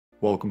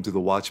Welcome to the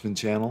Watchman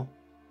channel.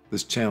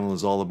 This channel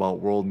is all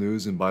about world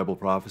news and Bible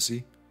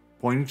prophecy,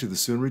 pointing to the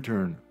soon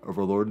return of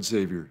our Lord and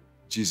Savior,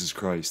 Jesus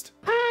Christ.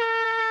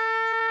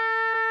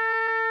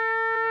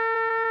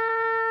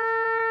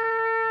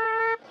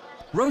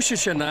 Rosh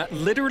Hashanah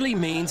literally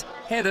means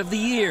head of the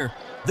year,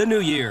 the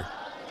new year.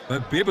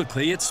 But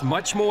biblically, it's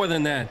much more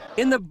than that.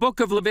 In the book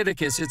of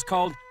Leviticus, it's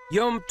called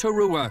Yom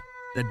Teruah,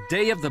 the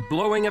day of the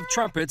blowing of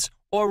trumpets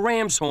or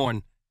ram's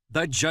horn,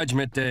 the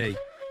judgment day.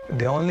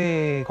 The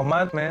only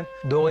commandment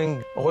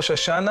during Rosh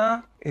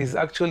Hashanah is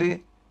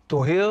actually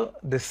to hear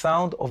the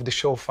sound of the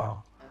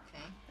shofar.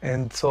 Okay.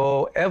 And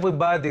so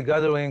everybody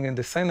gathering in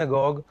the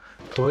synagogue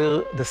to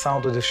hear the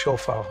sound of the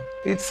shofar.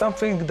 It's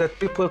something that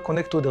people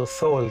connect to their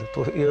soul,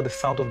 to hear the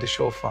sound of the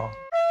shofar.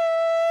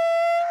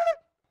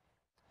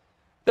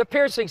 The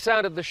piercing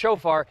sound of the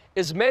shofar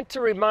is meant to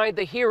remind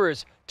the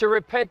hearers to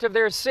repent of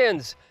their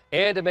sins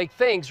and to make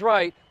things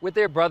right with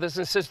their brothers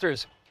and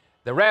sisters.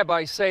 The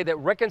rabbis say that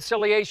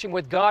reconciliation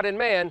with God and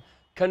man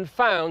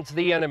confounds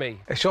the enemy.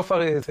 A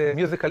shofar is a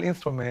musical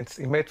instrument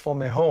made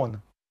from a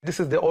horn. This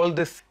is the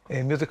oldest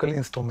musical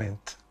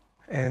instrument.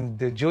 And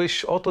the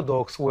Jewish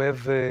Orthodox will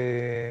have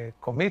a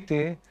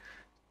committee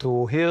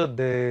to hear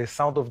the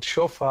sound of the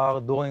shofar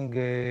during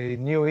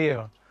New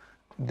Year,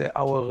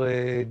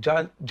 our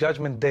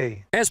Judgment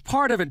Day. As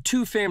part of a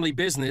two-family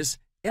business,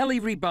 Eli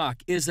Ribach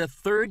is a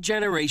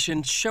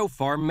third-generation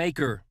shofar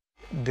maker.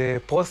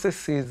 The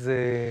process is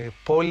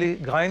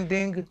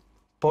grinding,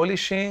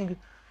 polishing,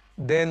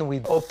 then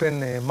we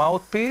open a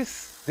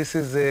mouthpiece. This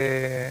is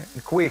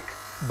quick,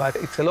 but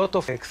it's a lot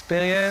of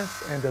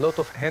experience and a lot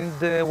of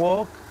hand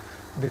work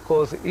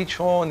because each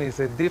horn is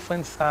a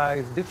different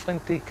size,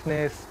 different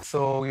thickness,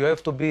 so you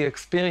have to be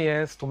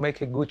experienced to make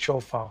a good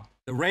shofar.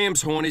 The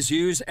ram's horn is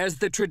used as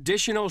the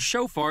traditional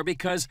shofar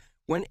because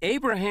when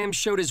Abraham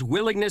showed his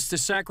willingness to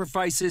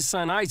sacrifice his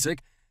son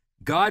Isaac,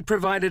 God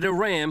provided a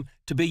ram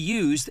to be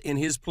used in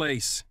his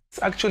place.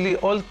 Actually,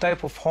 all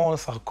type of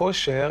horns are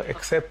kosher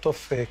except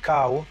of a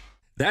cow.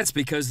 That's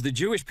because the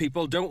Jewish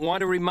people don't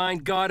want to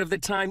remind God of the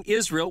time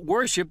Israel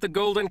worshipped the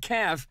golden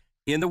calf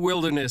in the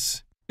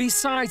wilderness.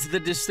 Besides the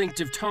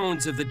distinctive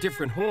tones of the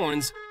different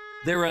horns,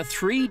 there are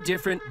 3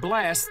 different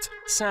blasts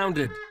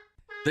sounded.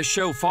 The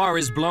shofar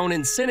is blown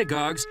in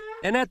synagogues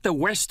and at the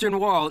Western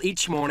Wall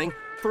each morning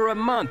for a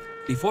month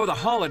before the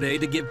holiday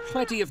to give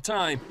plenty of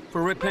time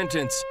for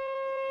repentance.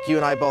 You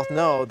and I both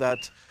know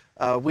that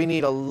we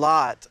need a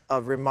lot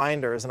of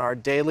reminders in our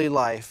daily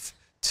life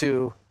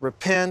to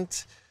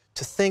repent,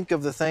 to think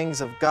of the things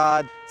of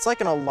God. It's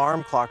like an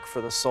alarm clock for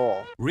the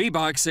soul.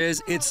 Ribach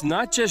says it's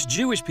not just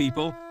Jewish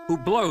people who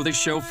blow the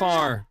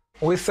shofar.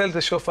 We sell the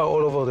shofar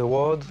all over the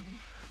world.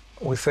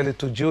 We sell it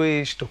to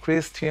Jewish, to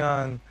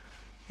Christian,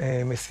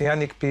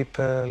 Messianic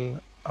people,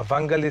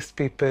 evangelist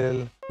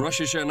people.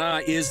 Rosh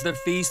Hashanah is the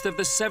feast of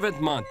the 7th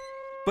month,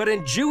 but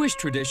in Jewish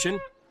tradition,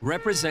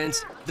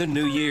 represents the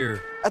new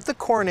year. At the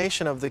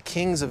coronation of the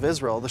kings of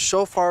Israel, the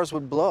shofars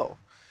would blow.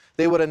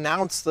 They would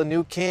announce the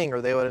new king,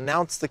 or they would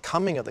announce the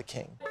coming of the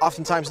king.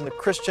 Oftentimes in the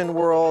Christian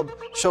world,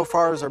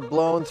 shofars are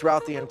blown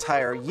throughout the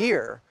entire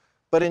year.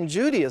 But in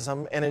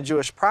Judaism and in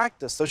Jewish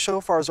practice, the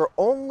shofars are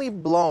only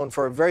blown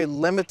for a very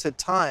limited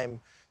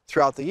time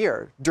throughout the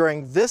year,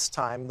 during this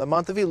time, the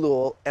month of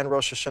Elul and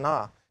Rosh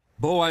Hashanah.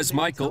 Boaz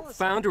Michael,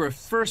 founder of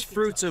First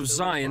Fruits of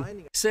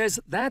Zion, says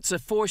that's a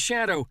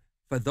foreshadow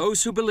for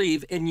those who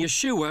believe in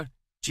Yeshua,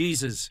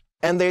 Jesus.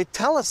 And they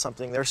tell us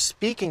something. They're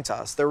speaking to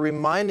us. They're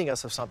reminding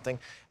us of something.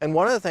 And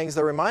one of the things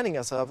they're reminding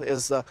us of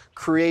is the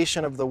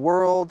creation of the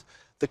world,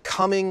 the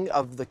coming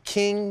of the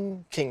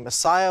King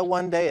Messiah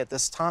one day at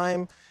this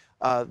time,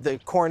 the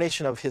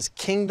coronation of his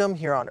kingdom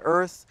here on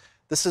earth.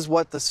 This is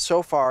what the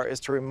shofar is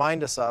to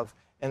remind us of,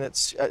 and it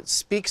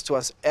speaks to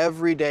us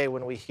every day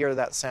when we hear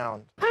that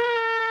sound.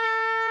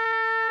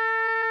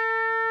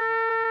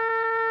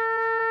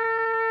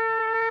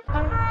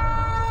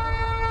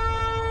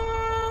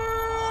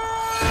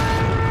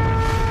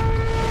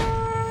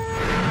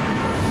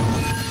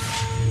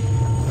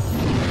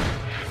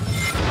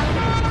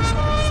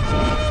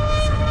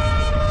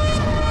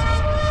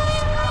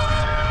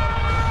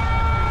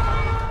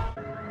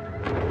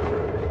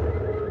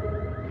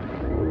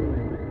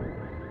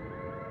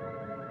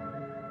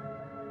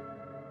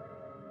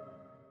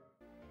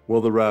 Will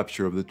the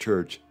rapture of the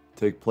church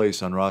take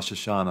place on Rosh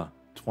Hashanah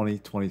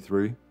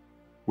 2023,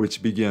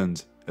 which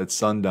begins at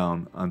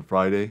sundown on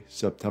Friday,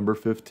 September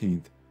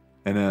 15th,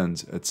 and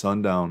ends at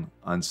sundown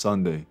on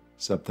Sunday,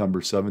 September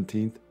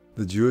 17th?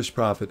 The Jewish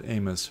prophet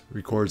Amos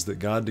records that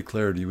God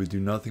declared he would do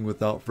nothing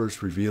without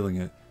first revealing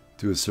it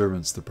to his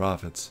servants, the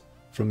prophets.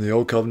 From the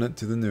Old Covenant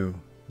to the New,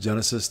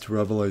 Genesis to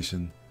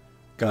Revelation,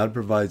 God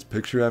provides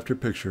picture after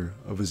picture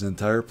of his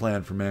entire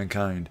plan for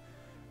mankind,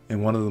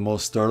 and one of the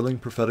most startling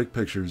prophetic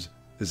pictures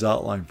is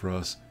outlined for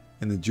us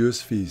in the Jewish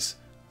feasts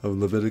of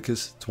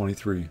Leviticus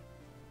 23.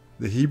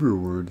 The Hebrew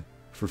word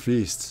for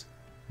feasts,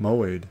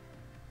 moed,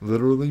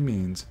 literally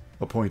means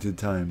appointed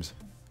times.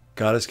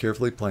 God has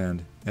carefully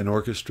planned and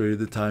orchestrated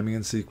the timing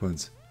and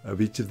sequence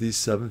of each of these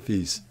 7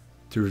 feasts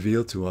to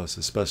reveal to us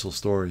a special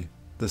story.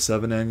 The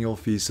 7 annual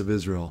feasts of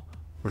Israel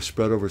were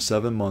spread over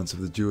 7 months of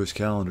the Jewish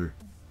calendar,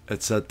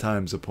 at set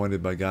times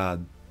appointed by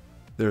God.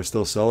 They are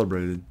still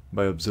celebrated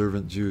by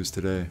observant Jews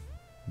today.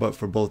 But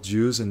for both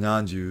Jews and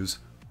non-Jews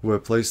who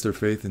have placed their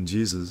faith in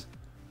Jesus,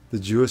 the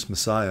Jewish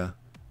Messiah,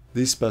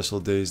 these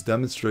special days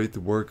demonstrate the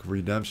work of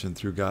redemption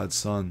through God's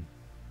Son.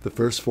 The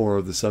first 4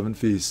 of the 7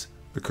 feasts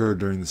occur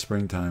during the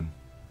springtime.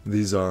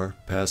 These are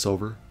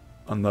Passover,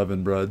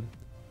 unleavened bread,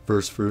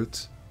 first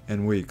fruits,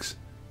 and weeks,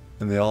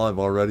 and they all have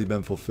already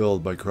been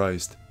fulfilled by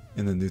Christ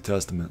in the New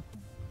Testament.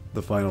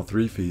 The final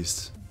 3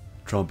 feasts,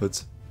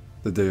 Trumpets,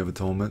 the Day of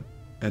Atonement,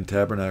 and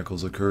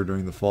Tabernacles occur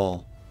during the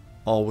fall,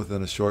 all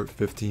within a short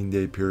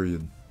 15-day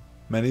period.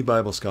 Many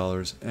Bible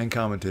scholars and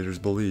commentators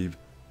believe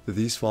that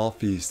these fall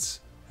feasts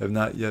have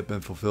not yet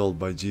been fulfilled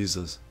by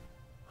Jesus.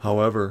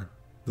 However,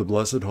 the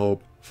blessed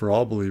hope for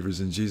all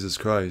believers in Jesus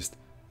Christ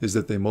is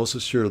that they most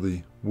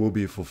assuredly will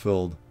be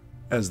fulfilled,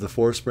 as the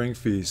 4 spring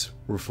feasts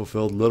were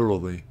fulfilled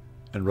literally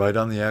and right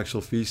on the actual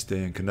feast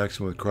day in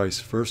connection with Christ's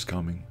first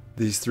coming.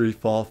 These 3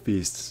 fall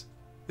feasts,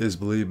 it is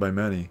believed by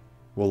many,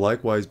 will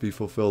likewise be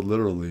fulfilled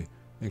literally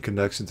in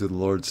connection to the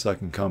Lord's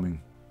second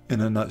coming. In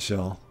a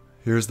nutshell,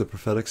 here is the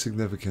prophetic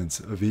significance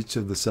of each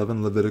of the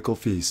 7 Levitical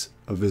feasts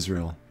of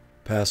Israel.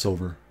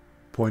 Passover,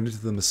 pointed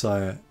to the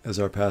Messiah as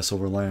our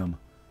Passover lamb,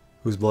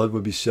 whose blood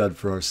would be shed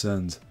for our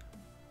sins.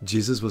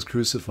 Jesus was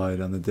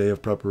crucified on the day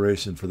of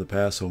preparation for the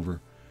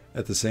Passover,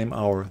 at the same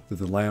hour that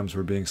the lambs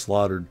were being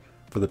slaughtered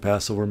for the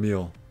Passover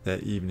meal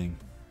that evening.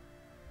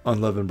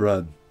 Unleavened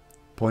bread,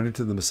 pointed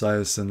to the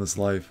Messiah's sinless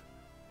life,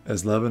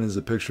 as leaven is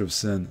a picture of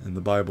sin in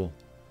the Bible,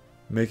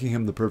 making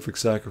him the perfect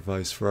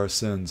sacrifice for our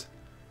sins.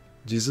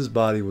 Jesus'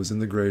 body was in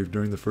the grave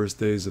during the first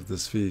days of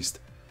this feast,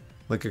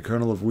 like a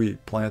kernel of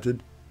wheat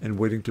planted and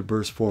waiting to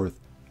burst forth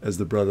as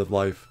the bread of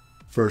life.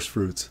 First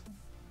fruits,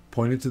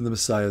 pointing to the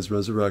Messiah's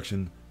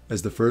resurrection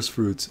as the first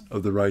fruits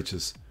of the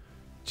righteous.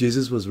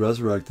 Jesus was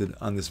resurrected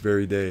on this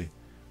very day,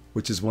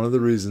 which is one of the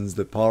reasons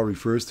that Paul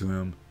refers to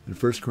him in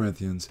 1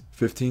 Corinthians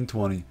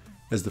 15:20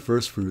 as the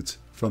first fruits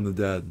from the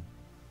dead.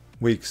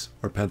 Weeks,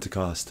 or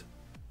Pentecost,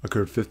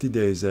 occurred 50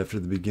 days after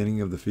the beginning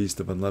of the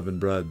Feast of Unleavened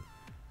Bread,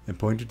 and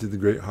pointed to the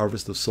great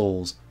harvest of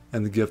souls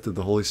and the gift of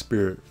the Holy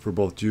Spirit for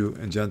both Jew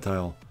and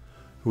Gentile,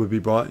 who would be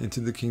brought into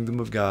the kingdom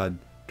of God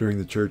during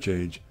the church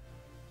age.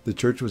 The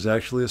church was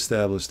actually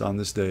established on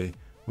this day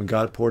when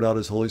God poured out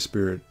his Holy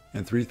Spirit,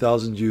 and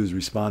 3,000 Jews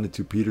responded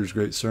to Peter's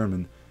great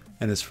sermon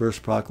and his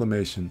first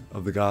proclamation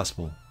of the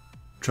gospel.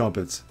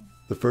 Trumpets,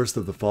 the first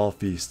of the fall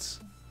feasts.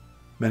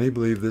 Many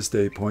believe this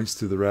day points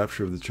to the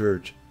rapture of the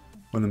church,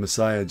 when the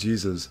Messiah,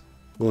 Jesus,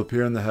 will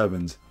appear in the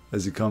heavens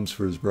as he comes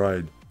for his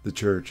bride, the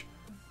church.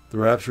 The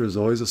rapture is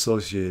always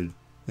associated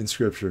in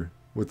Scripture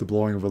with the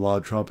blowing of a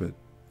loud trumpet,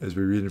 as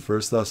we read in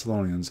 1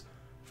 Thessalonians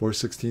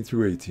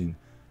 4:16-18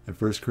 and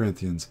 1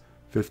 Corinthians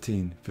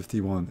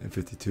 15:51 and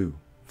 52.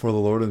 For the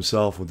Lord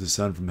himself will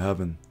descend from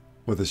heaven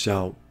with a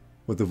shout,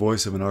 with the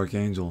voice of an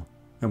archangel,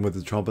 and with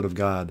the trumpet of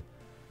God,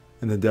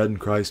 and the dead in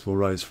Christ will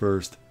rise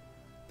first.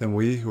 Then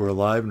we who are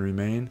alive and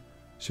remain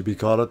should be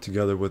caught up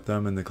together with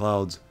them in the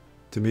clouds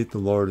to meet the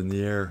Lord in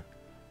the air,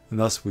 and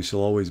thus we shall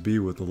always be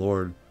with the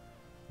Lord.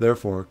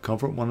 Therefore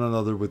comfort one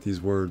another with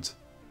these words.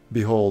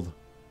 Behold,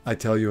 I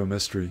tell you a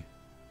mystery.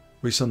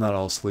 We shall not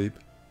all sleep,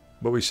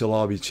 but we shall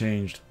all be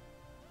changed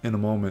in a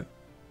moment,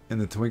 in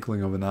the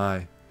twinkling of an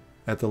eye,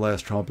 at the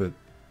last trumpet.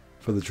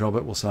 For the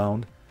trumpet will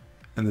sound,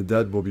 and the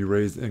dead will be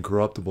raised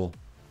incorruptible,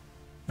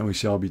 and we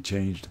shall be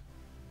changed.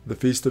 The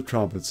Feast of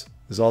Trumpets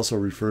is also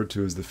referred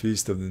to as the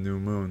Feast of the New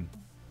Moon,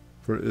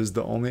 for it is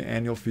the only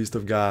annual feast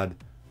of God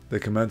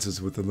that commences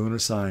with the lunar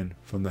sign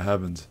from the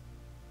heavens.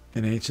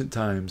 In ancient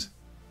times,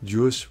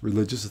 Jewish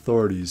religious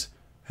authorities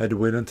had to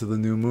wait until the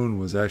new moon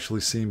was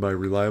actually seen by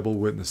reliable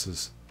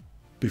witnesses.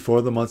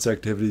 Before the month's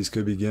activities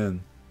could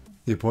begin,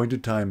 the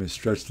appointed time is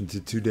stretched into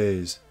 2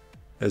 days,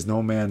 as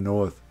no man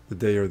knoweth the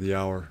day or the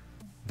hour.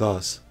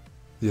 Thus,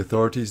 the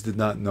authorities did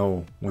not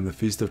know when the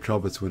Feast of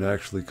Trumpets would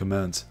actually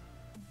commence.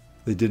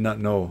 They did not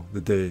know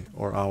the day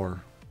or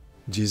hour.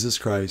 Jesus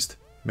Christ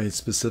made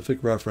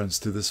specific reference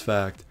to this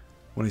fact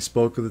when he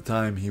spoke of the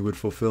time he would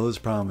fulfill his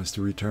promise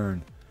to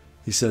return.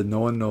 He said no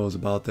one knows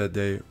about that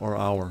day or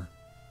hour.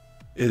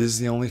 It is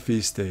the only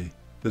feast day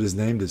that is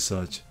named as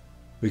such,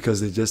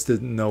 because they just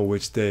didn't know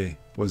which day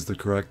was the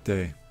correct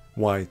day.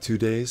 Why 2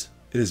 days?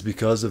 It is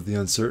because of the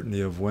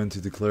uncertainty of when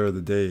to declare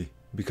the day,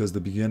 because the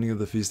beginning of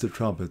the Feast of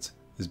Trumpets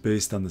is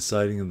based on the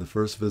sighting of the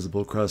first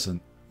visible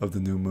crescent of the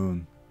new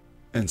moon.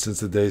 And since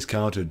the days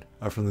counted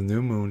are from the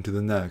new moon to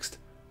the next,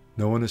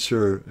 no one is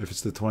sure if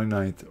it's the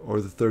 29th or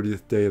the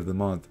 30th day of the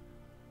month,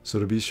 so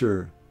to be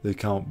sure, they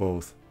count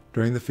both.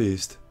 During the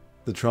feast,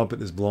 the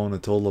trumpet is blown a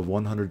total of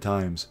 100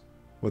 times,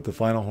 with the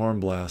final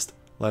horn blast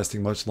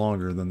lasting much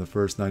longer than the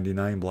first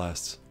 99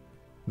 blasts.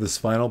 This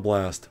final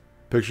blast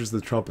pictures the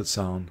trumpet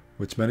sound,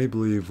 which many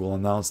believe will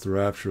announce the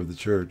rapture of the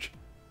church,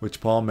 which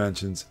Paul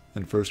mentions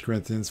in 1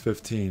 Corinthians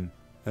 15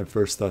 and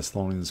 1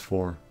 Thessalonians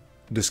 4.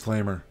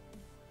 Disclaimer: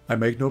 I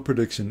make no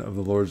prediction of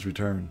the Lord's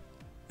return,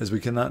 as we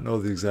cannot know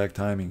the exact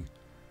timing,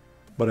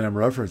 but I am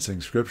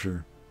referencing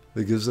Scripture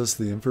that gives us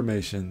the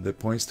information that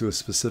points to a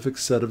specific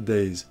set of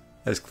days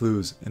as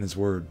clues in His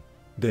Word.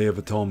 Day of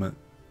Atonement.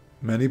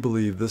 Many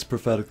believe this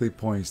prophetically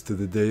points to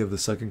the day of the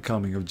second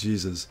coming of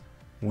Jesus,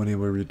 when He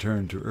will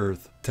return to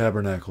earth,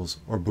 tabernacles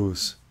or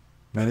booths.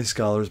 Many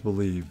scholars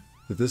believe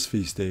that this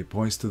feast day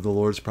points to the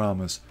Lord's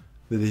promise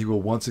that He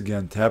will once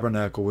again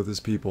tabernacle with His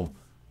people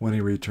when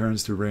He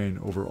returns to reign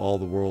over all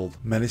the world.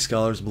 Many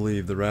scholars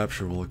believe the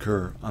rapture will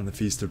occur on the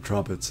Feast of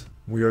Trumpets.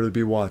 We are to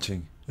be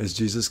watching, as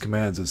Jesus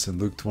commands us in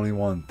Luke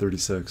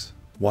 21:36.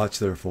 Watch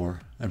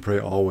therefore, and pray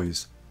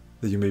always,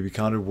 that you may be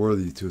counted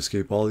worthy to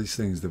escape all these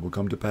things that will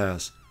come to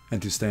pass,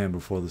 and to stand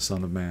before the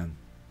Son of Man.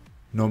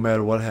 No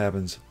matter what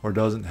happens or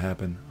doesn't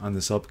happen on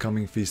this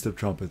upcoming Feast of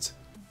Trumpets,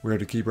 we are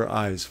to keep our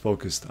eyes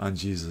focused on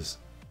Jesus.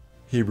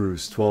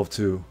 Hebrews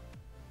 12:2.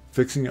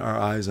 Fixing our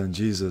eyes on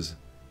Jesus,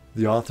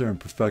 the author and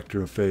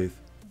perfecter of faith,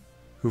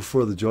 who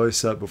for the joy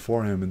set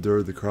before Him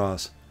endured the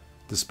cross,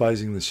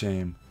 despising the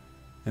shame,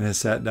 and has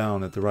sat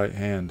down at the right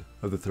hand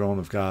of the throne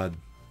of God.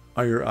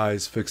 Are your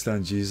eyes fixed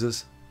on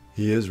Jesus?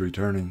 He is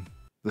returning.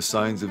 The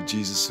signs of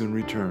Jesus' soon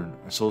return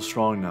are so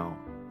strong now,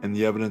 and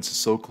the evidence is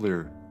so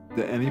clear,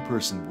 that any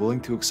person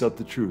willing to accept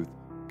the truth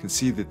can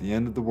see that the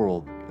end of the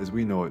world as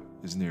we know it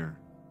is near.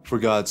 For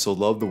God so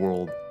loved the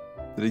world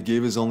that He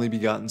gave His only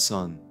begotten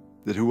Son,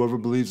 that whoever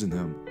believes in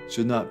Him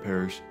should not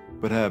perish,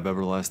 but have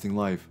everlasting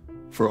life.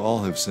 For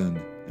all have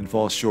sinned and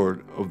fall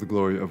short of the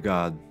glory of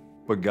God.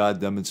 But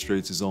God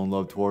demonstrates His own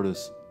love toward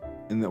us,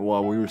 in that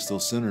while we were still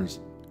sinners,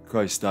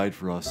 Christ died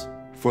for us.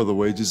 For the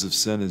wages of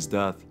sin is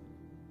death,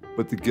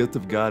 but the gift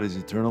of God is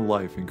eternal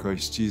life in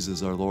Christ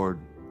Jesus our Lord.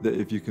 That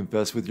if you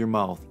confess with your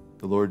mouth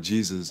the Lord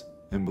Jesus,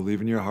 and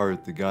believe in your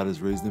heart that God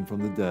has raised Him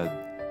from the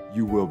dead,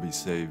 you will be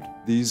saved.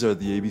 These are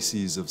the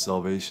ABCs of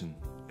salvation.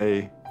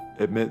 A.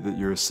 Admit that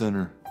you're a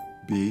sinner.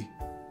 B.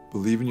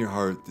 Believe in your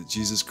heart that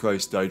Jesus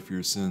Christ died for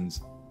your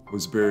sins,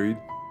 was buried,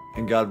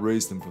 and God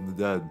raised Him from the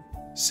dead.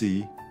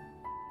 C.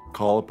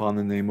 Call upon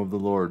the name of the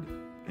Lord,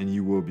 and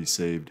you will be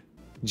saved.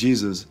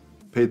 Jesus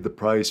paid the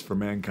price for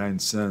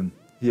mankind's sin.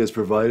 He has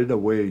provided a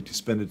way to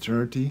spend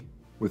eternity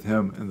with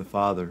Him and the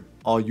Father.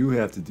 All you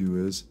have to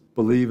do is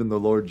believe in the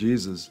Lord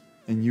Jesus,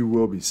 and you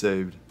will be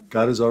saved.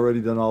 God has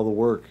already done all the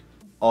work.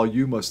 All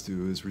you must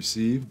do is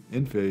receive,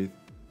 in faith,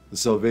 the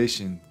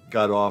salvation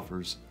God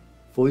offers.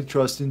 Fully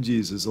trust in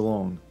Jesus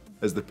alone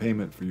as the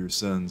payment for your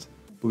sins.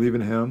 Believe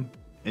in Him,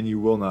 and you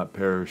will not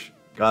perish.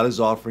 God is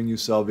offering you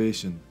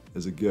salvation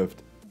as a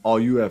gift. All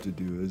you have to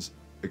do is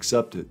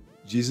accept it.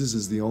 Jesus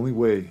is the only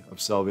way of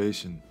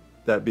salvation.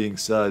 That being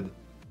said,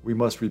 we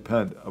must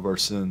repent of our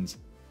sins.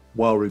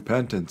 While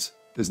repentance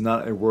is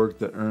not a work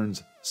that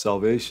earns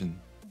salvation,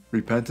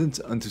 repentance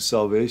unto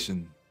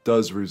salvation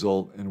does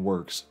result in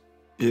works.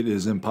 It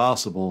is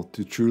impossible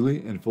to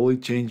truly and fully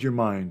change your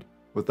mind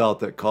without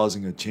that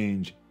causing a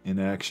change in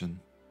action.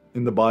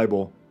 In the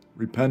Bible,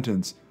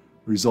 repentance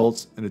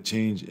results in a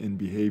change in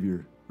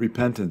behavior.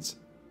 Repentance,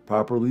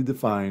 properly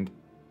defined,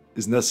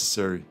 is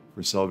necessary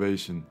for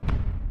salvation.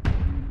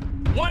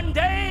 One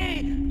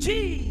day,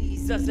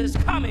 Jesus is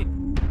coming.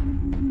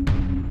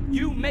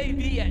 You may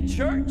be at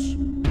church.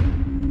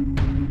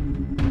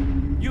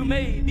 You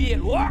may be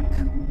at work.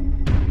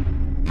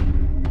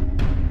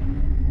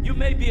 You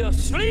may be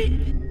asleep.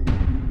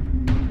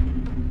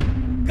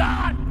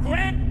 God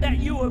grant that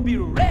you will be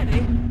ready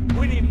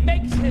when He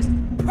makes His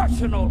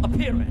personal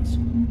appearance.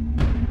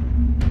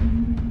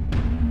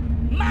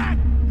 My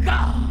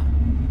God,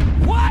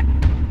 what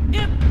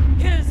if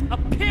His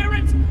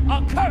appearance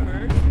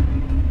occurs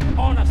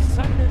on a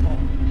Sunday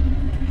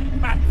morning?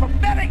 My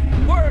prophetic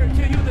word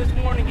to you this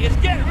morning is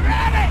get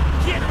ready!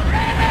 Get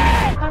ready!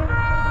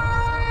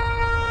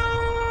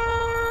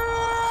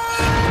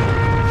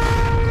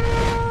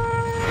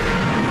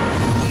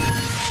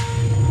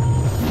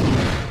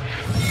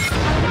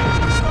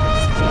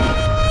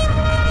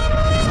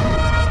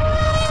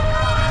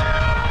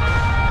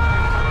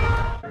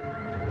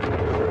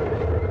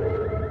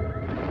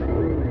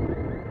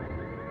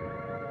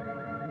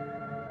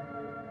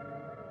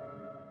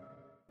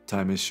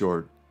 Time is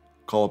short.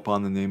 Call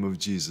upon the name of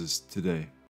Jesus today.